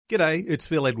G'day, it's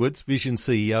Phil Edwards, Vision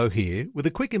CEO here, with a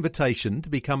quick invitation to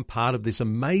become part of this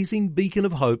amazing beacon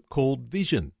of hope called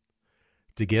Vision.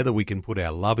 Together we can put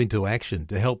our love into action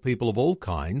to help people of all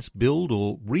kinds build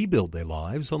or rebuild their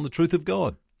lives on the truth of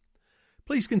God.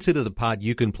 Please consider the part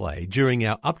you can play during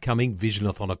our upcoming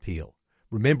Visionathon appeal,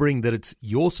 remembering that it's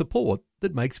your support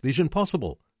that makes Vision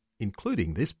possible,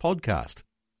 including this podcast.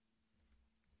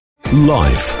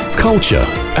 Life, culture,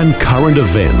 and current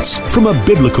events from a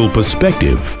biblical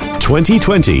perspective.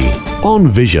 2020 on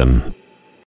Vision.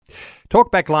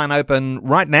 Talkback line open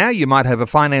right now. You might have a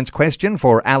finance question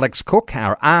for Alex Cook,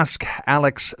 our Ask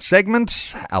Alex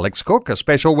segment. Alex Cook, a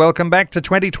special welcome back to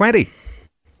 2020.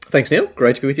 Thanks, Neil.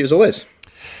 Great to be with you as always.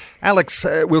 Alex,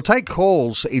 we'll take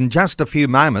calls in just a few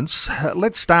moments.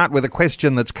 Let's start with a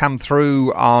question that's come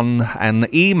through on an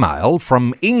email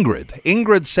from Ingrid.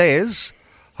 Ingrid says,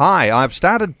 "Hi, I've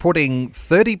started putting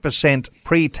 30%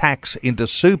 pre-tax into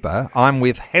super. I'm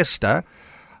with Hester.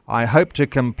 I hope to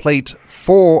complete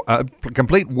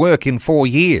work in 4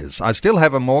 years. I still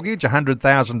have a mortgage,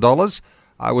 $100,000.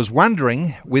 I was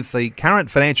wondering, with the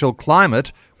current financial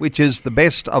climate, which is the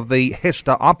best of the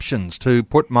Hester options to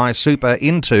put my super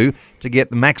into to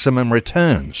get the maximum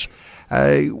returns."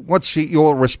 What's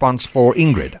your response for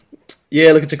Ingrid?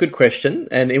 Yeah, look, it's a good question.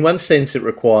 And in one sense, it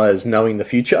requires knowing the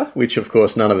future, which, of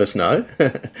course, none of us know.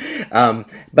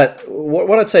 But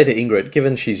what I'd say to Ingrid,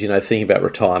 given she's, thinking about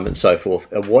retirement and so forth,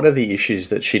 what are the issues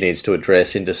that she needs to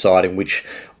address in deciding which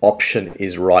option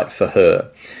is right for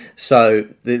her? So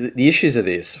the issues are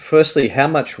this. Firstly, how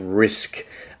much risk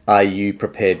are you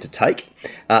prepared to take?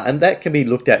 And that can be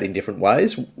looked at in different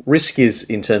ways. Risk is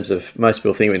in terms of, most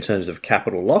people think in terms of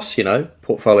capital loss,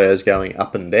 portfolios going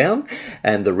up and down,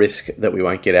 and the risk that we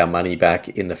won't get our money back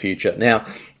in the future. Now,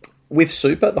 with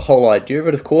super, the whole idea of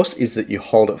it, of course, is that you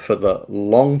hold it for the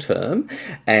long term,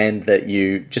 and that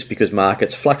you, just because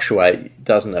markets fluctuate,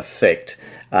 doesn't affect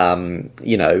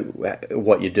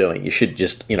what you're doing. You should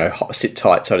just, sit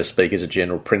tight, so to speak, as a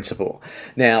general principle.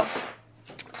 Now,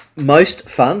 most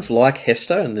funds like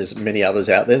Hester, and there's many others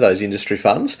out there, those industry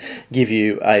funds, give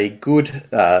you a good,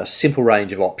 simple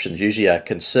range of options, usually a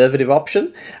conservative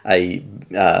option, a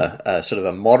sort of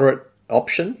a moderate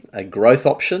option, a growth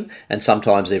option, and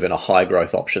sometimes even a high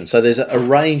growth option. So there's a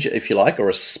range, if you like, or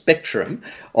a spectrum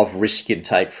of risk you can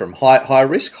take from high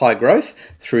risk, high growth,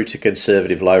 through to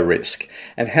conservative, low risk.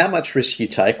 And how much risk you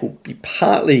take will be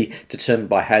partly determined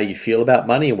by how you feel about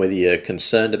money and whether you're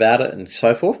concerned about it and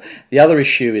so forth. The other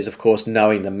issue is, of course,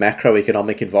 knowing the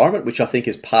macroeconomic environment, which I think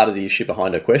is part of the issue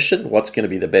behind her question. What's going to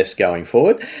be the best going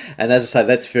forward? And as I say,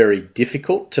 that's very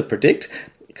difficult to predict,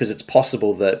 because it's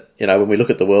possible that, when we look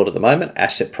at the world at the moment,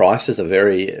 asset prices are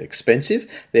very expensive.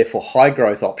 Therefore, high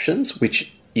growth options,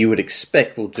 which you would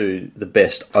expect will do the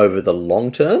best over the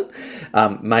long term,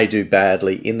 may do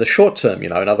badly in the short term.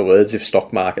 In other words, if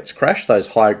stock markets crash, those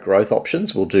high growth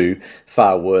options will do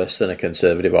far worse than a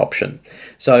conservative option.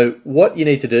 So what you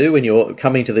need to do when you're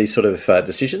coming to these sort of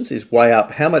decisions is weigh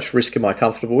up how much risk am I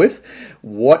comfortable with?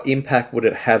 What impact would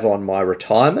it have on my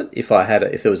retirement if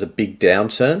there was a big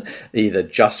downturn, either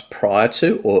just prior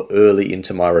to or early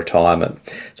into my retirement?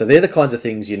 So they're the kinds of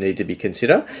things you need to be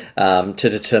consider to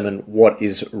determine what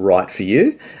is right for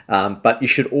you, but you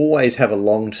should always have a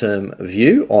long-term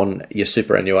view on your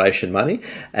superannuation money,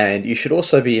 and you should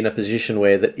also be in a position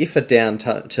where that if a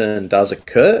downturn does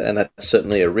occur, and that's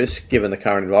certainly a risk given the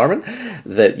current environment,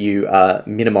 that you are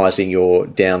minimising your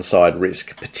downside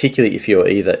risk, particularly if you're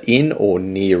either in or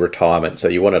near retirement. So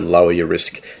you want to lower your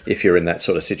risk if you're in that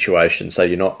sort of situation, so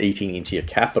you're not eating into your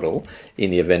capital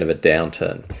in the event of a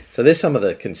downturn. So there's some of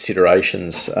the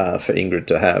considerations for Ingrid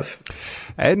to have.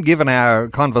 And given our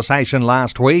conversation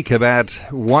last week about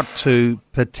what to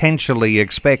potentially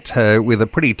expect with a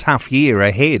pretty tough year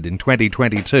ahead in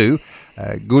 2022,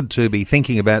 good to be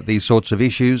thinking about these sorts of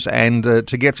issues and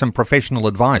to get some professional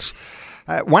advice.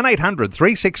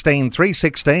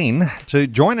 1-800-316-316 to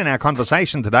join in our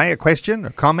conversation today. A question,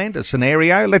 a comment, a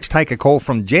scenario. Let's take a call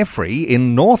from Jeffrey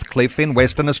in Northcliffe in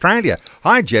Western Australia.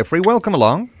 Hi, Jeffrey. Welcome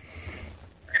along.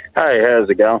 Hey, how's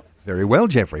it going? Very well,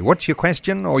 Jeffrey. What's your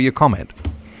question or your comment?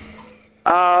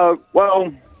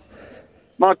 Well,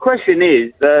 my question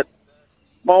is that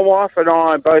my wife and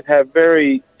I both have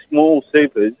very small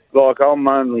supers. Like, I'm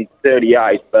only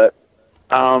 38, but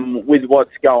with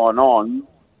what's going on,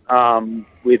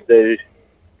 with the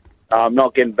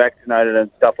not getting vaccinated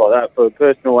and stuff like that for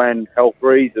personal and health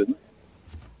reasons,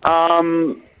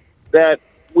 that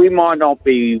we might not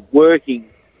be working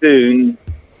soon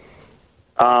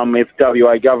if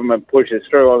WA government pushes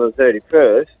through on the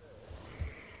 31st.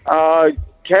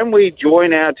 Can we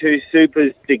join our two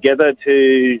supers together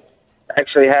to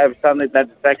actually have something that's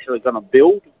actually going to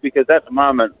build? Because at the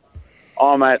moment,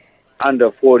 I'm at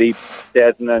under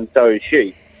 40,000 and so is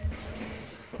she.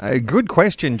 Good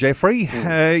question, Jeffrey.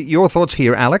 Your thoughts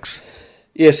here, Alex?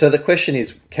 Yeah, so the question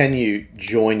is, can you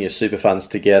join your super funds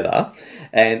together?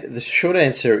 And the short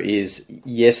answer is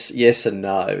yes, yes and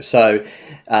no. So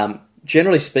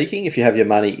generally speaking, if you have your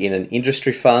money in an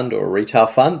industry fund or a retail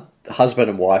fund, husband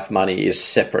and wife money is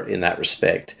separate in that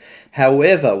respect.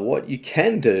 However, what you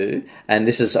can do, and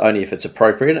this is only if it's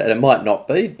appropriate, and it might not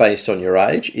be based on your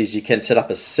age, is you can set up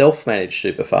a self-managed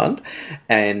super fund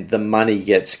and the money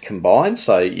gets combined.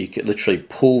 So you could literally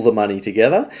pull the money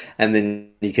together and then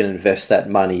you can invest that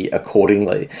money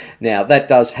accordingly. Now, that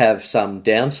does have some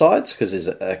downsides because there's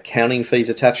accounting fees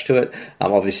attached to it.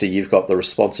 Obviously, you've got the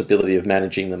responsibility of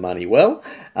managing the money well.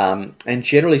 And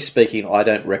generally speaking, I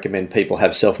don't recommend people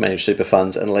have self-managed super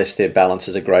funds unless their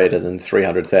balances are greater than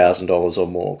 $300,000 or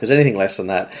more, because anything less than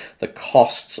that, the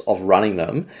costs of running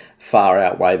them far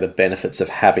outweigh the benefits of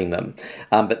having them.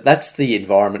 But that's the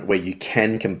environment where you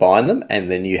can combine them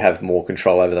and then you have more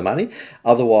control over the money.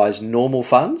 Otherwise, normal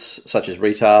funds, such as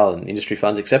retail and industry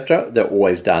funds, etc., they're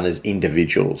always done as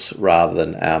individuals rather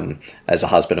than as a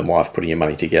husband and wife putting your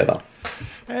money together.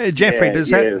 Jeffrey,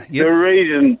 does that...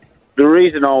 Yep. The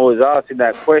reason I was asking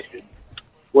that question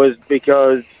was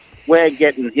because we're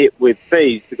getting hit with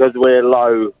fees because we're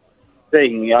low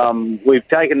thing. We've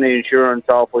taken the insurance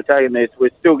off, we're taking this,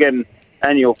 we're still getting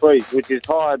annual fees, which is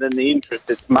higher than the interest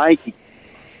it's making.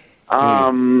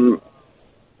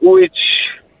 Which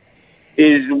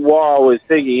is why I was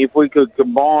thinking if we could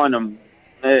combine them,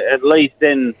 at least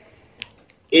then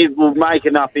it will make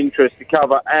enough interest to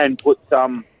cover and put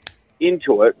some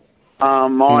into it. I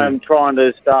am trying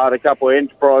to start a couple of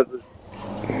enterprises.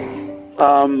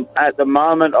 At the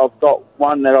moment, I've got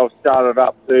one that I've started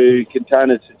up to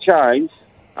Containers for Change,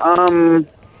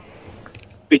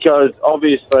 because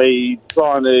obviously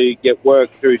trying to get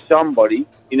work through somebody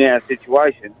in our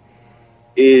situation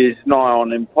is nigh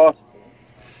on impossible.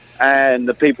 And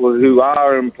the people who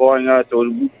are employing us or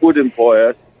would employ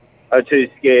us are too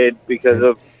scared because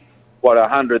of,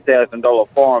 $100,000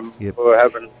 fine for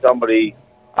having somebody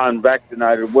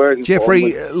unvaccinated working.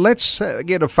 Jeffrey, let's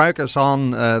get a focus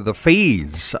on the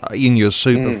fees in your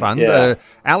super fund. Yeah.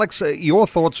 Alex, your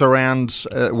thoughts around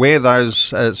where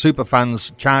those super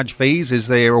funds charge fees? Is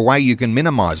there a way you can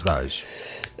minimise those?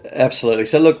 Absolutely.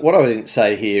 So look, what I would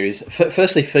say here is,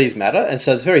 firstly, fees matter, and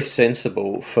so it's very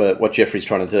sensible for what Jeffrey's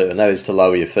trying to do, and that is to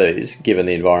lower your fees, given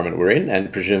the environment we're in,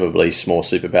 and presumably small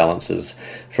super balances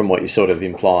from what you're sort of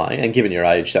implying, and given your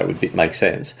age, that would make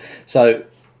sense. So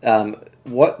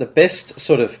what the best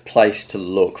sort of place to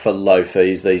look for low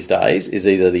fees these days is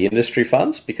either the industry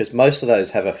funds, because most of those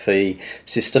have a fee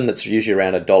system that's usually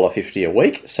around $1.50 a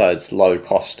week, so it's low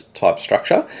cost type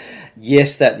structure.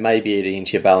 Yes, that may be eating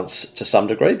into your balance to some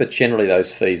degree, but generally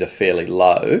those fees are fairly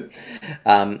low.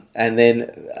 And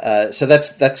then, so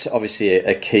that's obviously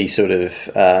a key sort of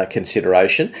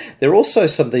consideration. There are also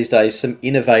these days some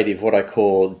innovative, what I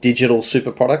call digital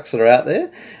super products that are out there,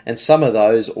 and some of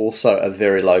those also are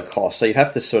very low cost. So you'd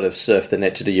have to sort of surf the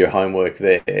net to do your homework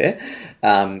there.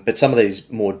 But some of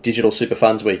these more digital super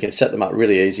funds where you can set them up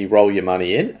really easy, roll your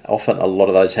money in, often a lot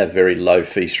of those have very low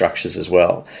fee structures as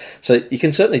well. So you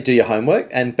can certainly do your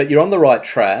homework, but you're on the right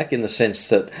track in the sense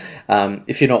that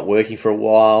if you're not working for a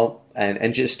while,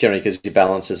 and just generally because your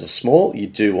balances are small, you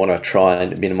do want to try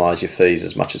and minimise your fees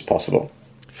as much as possible.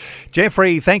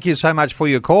 Jeffrey, thank you so much for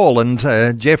your call. And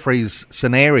Jeffrey's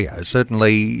scenario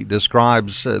certainly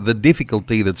describes the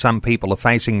difficulty that some people are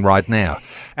facing right now.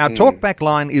 Our talkback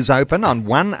line is open on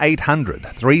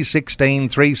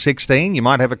 1-800-316-316. You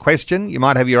might have a question. You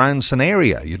might have your own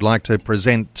scenario you'd like to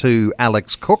present to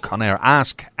Alex Cook on our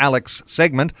Ask Alex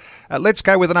segment. Let's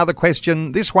go with another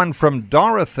question. This one from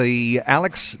Dorothy.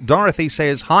 Dorothy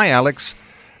says, "Hi, Alex.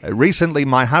 Recently,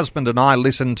 my husband and I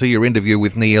listened to your interview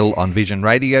with Neil on Vision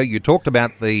Radio. You talked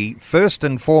about the first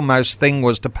and foremost thing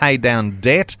was to pay down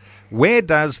debt. Where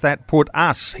does that put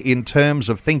us in terms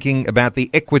of thinking about the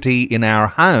equity in our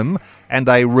home and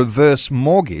a reverse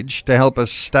mortgage to help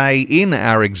us stay in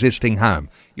our existing home?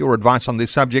 Your advice on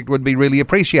this subject would be really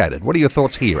appreciated." What are your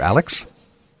thoughts here, Alex?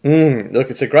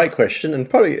 Look, it's a great question and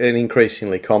probably an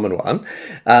increasingly common one.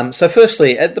 So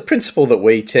firstly, the principle that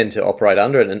we tend to operate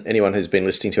under, and anyone who's been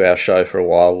listening to our show for a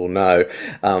while will know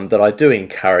that I do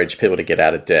encourage people to get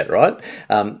out of debt, right?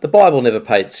 The Bible never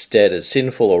paints debt as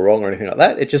sinful or wrong or anything like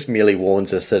that. It just merely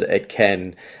warns us that it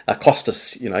can cost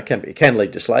us, it can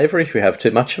lead to slavery if we have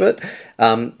too much of it.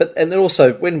 And then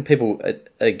also, when people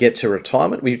get to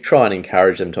retirement, we try and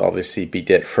encourage them to obviously be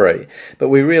debt-free. But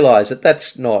we realise that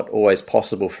that's not always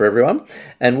possible for everyone.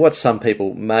 And what some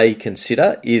people may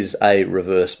consider is a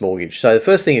reverse mortgage. So the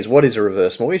first thing is, what is a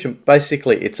reverse mortgage? And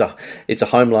basically, it's a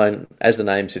home loan, as the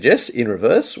name suggests, in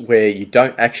reverse, where you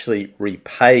don't actually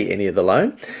repay any of the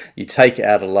loan. You take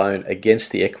out a loan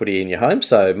against the equity in your home.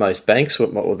 So most banks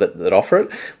that offer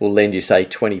it will lend you, say,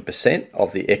 20%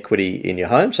 of the equity in your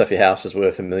home. So if your house is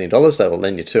worth $1 million, they will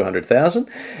lend you $200,000,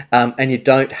 and you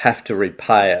don't have to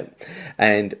repay it.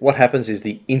 And what happens is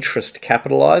the interest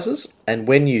capitalizes, and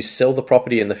when you sell the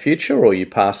property in the future or you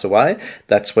pass away,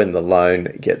 that's when the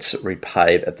loan gets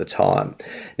repaid at the time.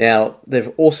 Now, there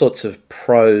are all sorts of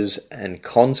pros and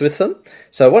cons with them.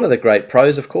 So one of the great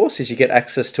pros, of course, is you get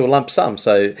access to a lump sum.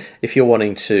 So if you're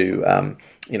wanting to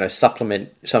supplement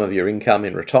some of your income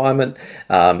in retirement,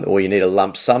 or you need a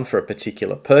lump sum for a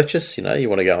particular purchase, you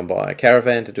want to go and buy a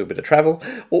caravan to do a bit of travel,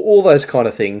 or all those kind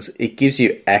of things, it gives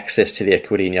you access to the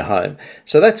equity in your home.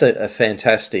 So that's a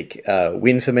fantastic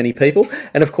win for many people.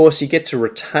 And of course, you get to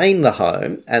retain the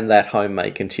home, and that home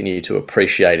may continue to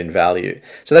appreciate in value.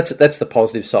 So that's the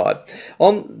positive side.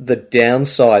 On the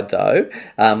downside, though,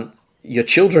 your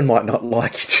children might not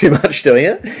like you too much doing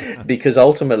it, because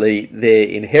ultimately their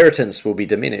inheritance will be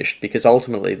diminished, because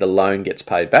ultimately the loan gets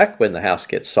paid back when the house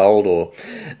gets sold, or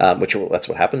that's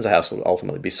what happens. The house will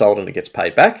ultimately be sold and it gets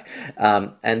paid back,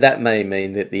 and that may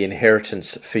mean that the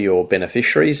inheritance for your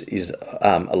beneficiaries is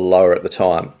lower at the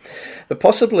time. But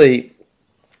possibly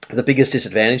the biggest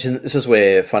disadvantage, and this is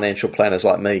where financial planners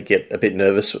like me get a bit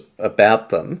nervous about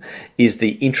them, is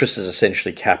the interest is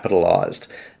essentially capitalised.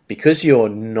 Because you're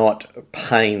not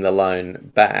paying the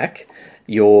loan back,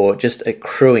 you're just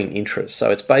accruing interest. So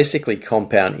it's basically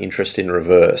compound interest in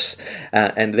reverse.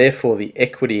 And therefore, the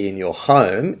equity in your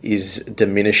home is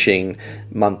diminishing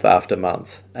month after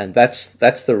month. And that's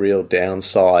the real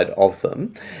downside of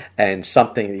them, and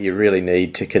something that you really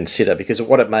need to consider, because of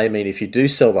what it may mean if you do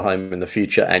sell the home in the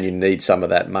future and you need some of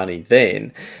that money,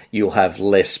 then you'll have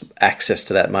less access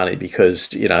to that money,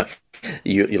 because,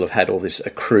 you'll have had all this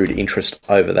accrued interest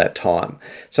over that time.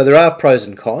 So there are pros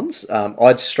and cons.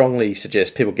 I'd strongly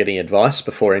suggest people getting advice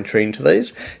before entering into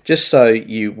these, just so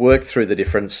you work through the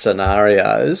different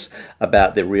scenarios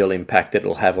about the real impact that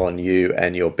it'll have on you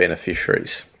and your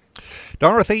beneficiaries.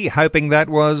 Dorothy, hoping that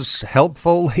was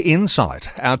helpful insight.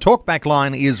 Our talkback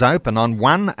line is open on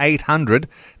 1-800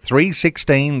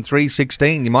 316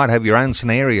 316. You might have your own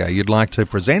scenario you'd like to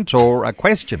present, or a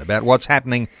question about what's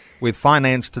happening with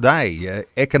finance today,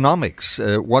 economics,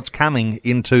 what's coming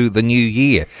into the new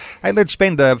year. Hey, let's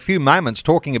spend a few moments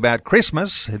talking about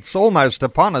Christmas. It's almost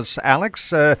upon us, Alex.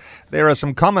 There are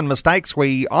some common mistakes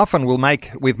we often will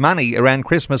make with money around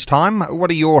Christmas time.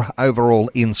 What are your overall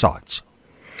insights?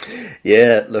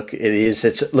 Yeah, look, it is.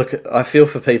 I feel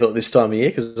for people at this time of year,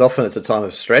 because often it's a time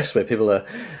of stress where people are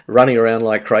running around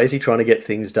like crazy trying to get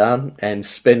things done and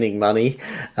spending money,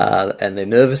 and they're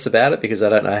nervous about it because they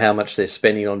don't know how much they're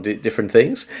spending on different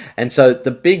things. And so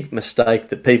the big mistake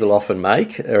that people often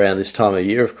make around this time of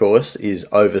year, of course, is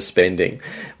overspending,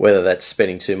 whether that's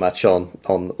spending too much on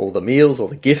all the meals or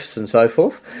the gifts and so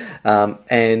forth,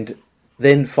 and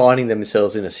then finding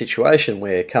themselves in a situation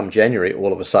where come January,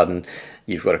 all of a sudden,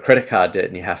 you've got a credit card debt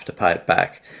and you have to pay it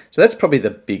back. So that's probably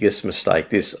the biggest mistake,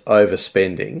 this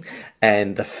overspending,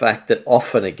 and the fact that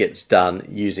often it gets done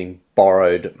using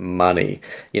borrowed money.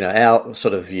 Our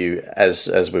sort of view, as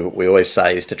we always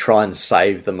say, is to try and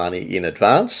save the money in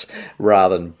advance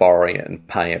rather than borrowing it and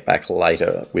paying it back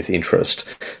later with interest.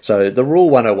 So the rule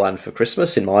 101 for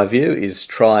Christmas, in my view, is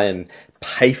try and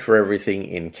pay for everything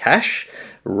in cash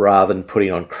rather than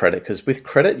putting on credit, because with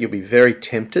credit you'll be very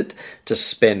tempted to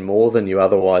spend more than you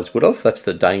otherwise would have. That's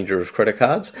the danger of credit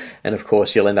cards, and of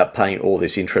course you'll end up paying all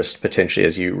this interest potentially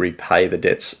as you repay the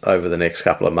debts over the next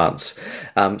couple of months.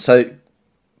 So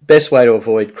best way to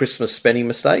avoid Christmas spending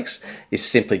mistakes is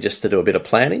simply just to do a bit of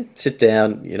planning. Sit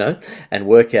down, and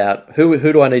work out who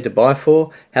do I need to buy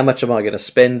for, how much am I going to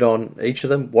spend on each of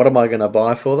them, what am I going to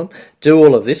buy for them. Do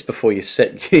all of this before you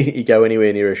you go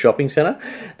anywhere near a shopping centre,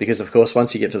 because of course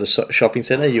once you get to the shopping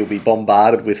centre you'll be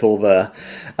bombarded with all the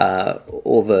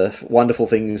wonderful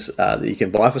things that you can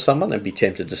buy for someone, and be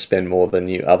tempted to spend more than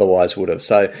you otherwise would have.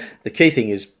 So the key thing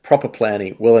is proper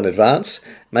planning well in advance.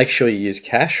 Make sure you use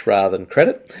cash rather than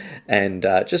credit, and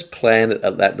just plan it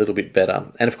that little bit better.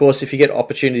 And of course, if you get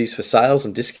opportunities for sales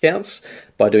and discounts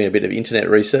by doing a bit of internet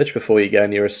research before you go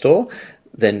near a store,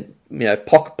 then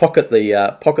pocket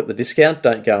the discount.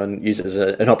 Don't go and use it as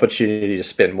an opportunity to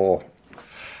spend more.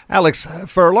 Alex,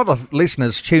 for a lot of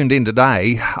listeners tuned in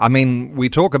today, I mean, we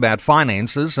talk about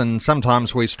finances and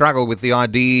sometimes we struggle with the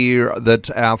idea that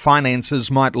our finances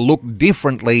might look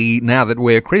differently now that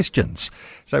we're Christians.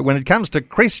 So when it comes to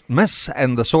Christmas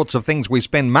and the sorts of things we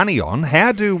spend money on,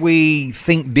 how do we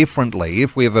think differently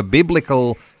if we have a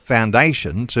biblical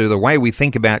foundation to the way we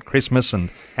think about Christmas and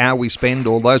how we spend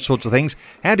all those sorts of things?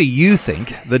 How do you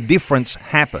think the difference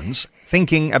happens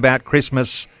thinking about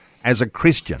Christmas as a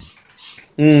Christian?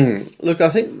 Look, I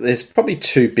think there's probably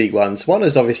two big ones. One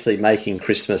is obviously making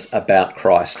Christmas about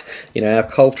Christ. You know, our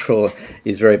culture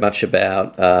is very much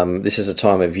about this is a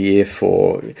time of year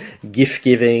for gift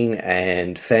giving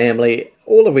and family,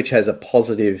 all of which has a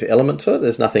positive element to it.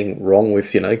 There's nothing wrong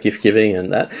with, gift giving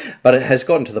and that, but it has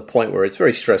gotten to the point where it's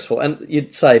very stressful. And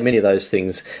you'd say many of those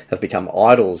things have become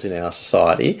idols in our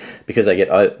society because they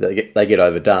get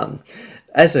overdone.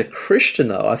 As a Christian,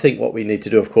 though, I think what we need to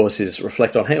do, of course, is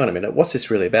reflect on, hang on a minute, what's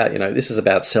this really about? This is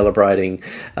about celebrating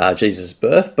Jesus'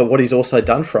 birth, but what he's also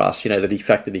done for us, the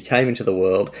fact that he came into the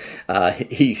world,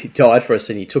 he died for us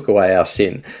and he took away our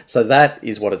sin. So that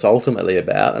is what it's ultimately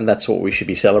about, and that's what we should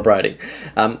be celebrating.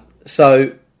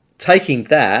 So taking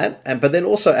that, but then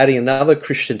also adding another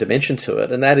Christian dimension to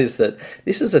it, and that is that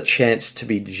this is a chance to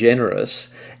be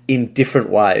generous in different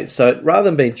ways. So rather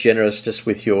than being generous just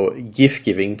with your gift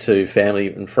giving to family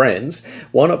and friends,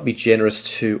 why not be generous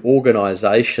to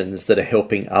organisations that are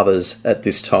helping others at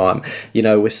this time?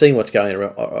 We're seeing what's going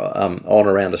on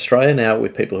around Australia now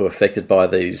with people who are affected by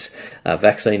these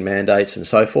vaccine mandates and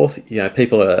so forth.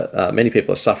 Many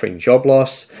people are suffering job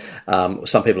loss.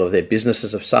 Some people of their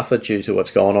businesses have suffered due to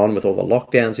what's going on with all the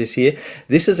lockdowns this year.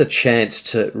 This is a chance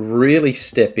to really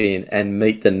step in and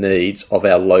meet the needs of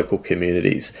our local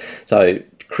communities. So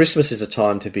Christmas is a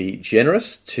time to be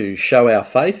generous, to show our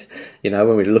faith.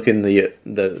 When we look in the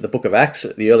book of Acts,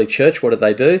 the early church, what did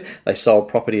they do? They sold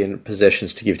property and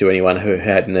possessions to give to anyone who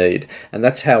had need. And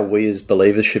that's how we as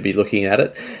believers should be looking at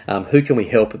it. Who can we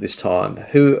help at this time?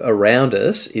 Who around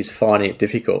us is finding it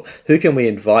difficult? Who can we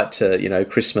invite to,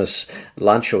 Christmas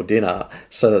lunch or dinner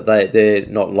so that they're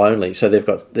not lonely? So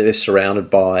they're surrounded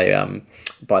by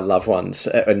loved ones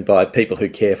and by people who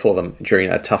care for them during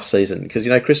a tough season. Because,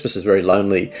 Christmas is very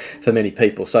lonely for many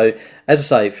people. So, as I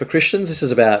say, for Christians, this is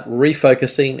about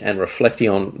refocusing and reflecting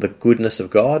on the goodness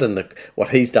of God and what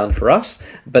he's done for us,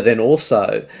 but then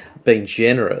also being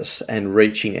generous and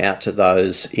reaching out to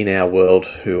those in our world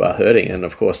who are hurting. And,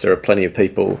 of course, there are plenty of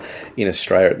people in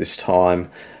Australia at this time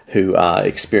who are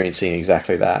experiencing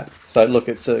exactly that. So, look,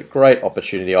 it's a great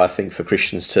opportunity, I think, for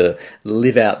Christians to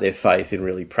live out their faith in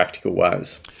really practical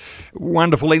ways.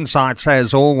 Wonderful insights,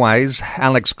 as always,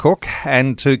 Alex Cook.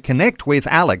 And to connect with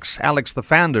Alex, the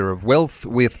founder of Wealth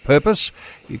with Purpose,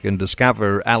 you can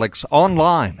discover Alex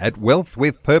online at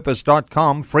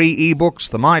wealthwithpurpose.com. Free ebooks,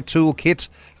 the My Toolkit,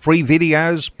 free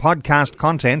videos, podcast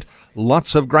content,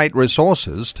 lots of great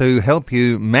resources to help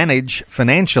you manage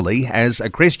financially as a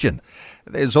Christian.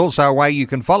 There's also a way you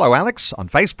can follow Alex on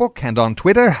Facebook and on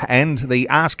Twitter, and the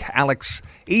Ask Alex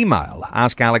email,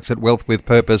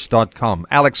 askalex@wealthwithpurpose.com.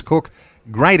 Alex Cook,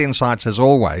 great insights as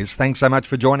always. Thanks so much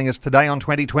for joining us today on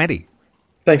 2020.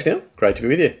 Thanks, Neil. Great to be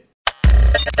with you.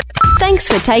 Thanks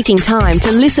for taking time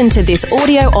to listen to this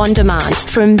audio on demand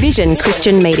from Vision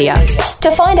Christian Media.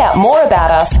 To find out more about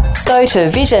us, go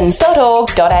to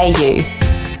vision.org.au.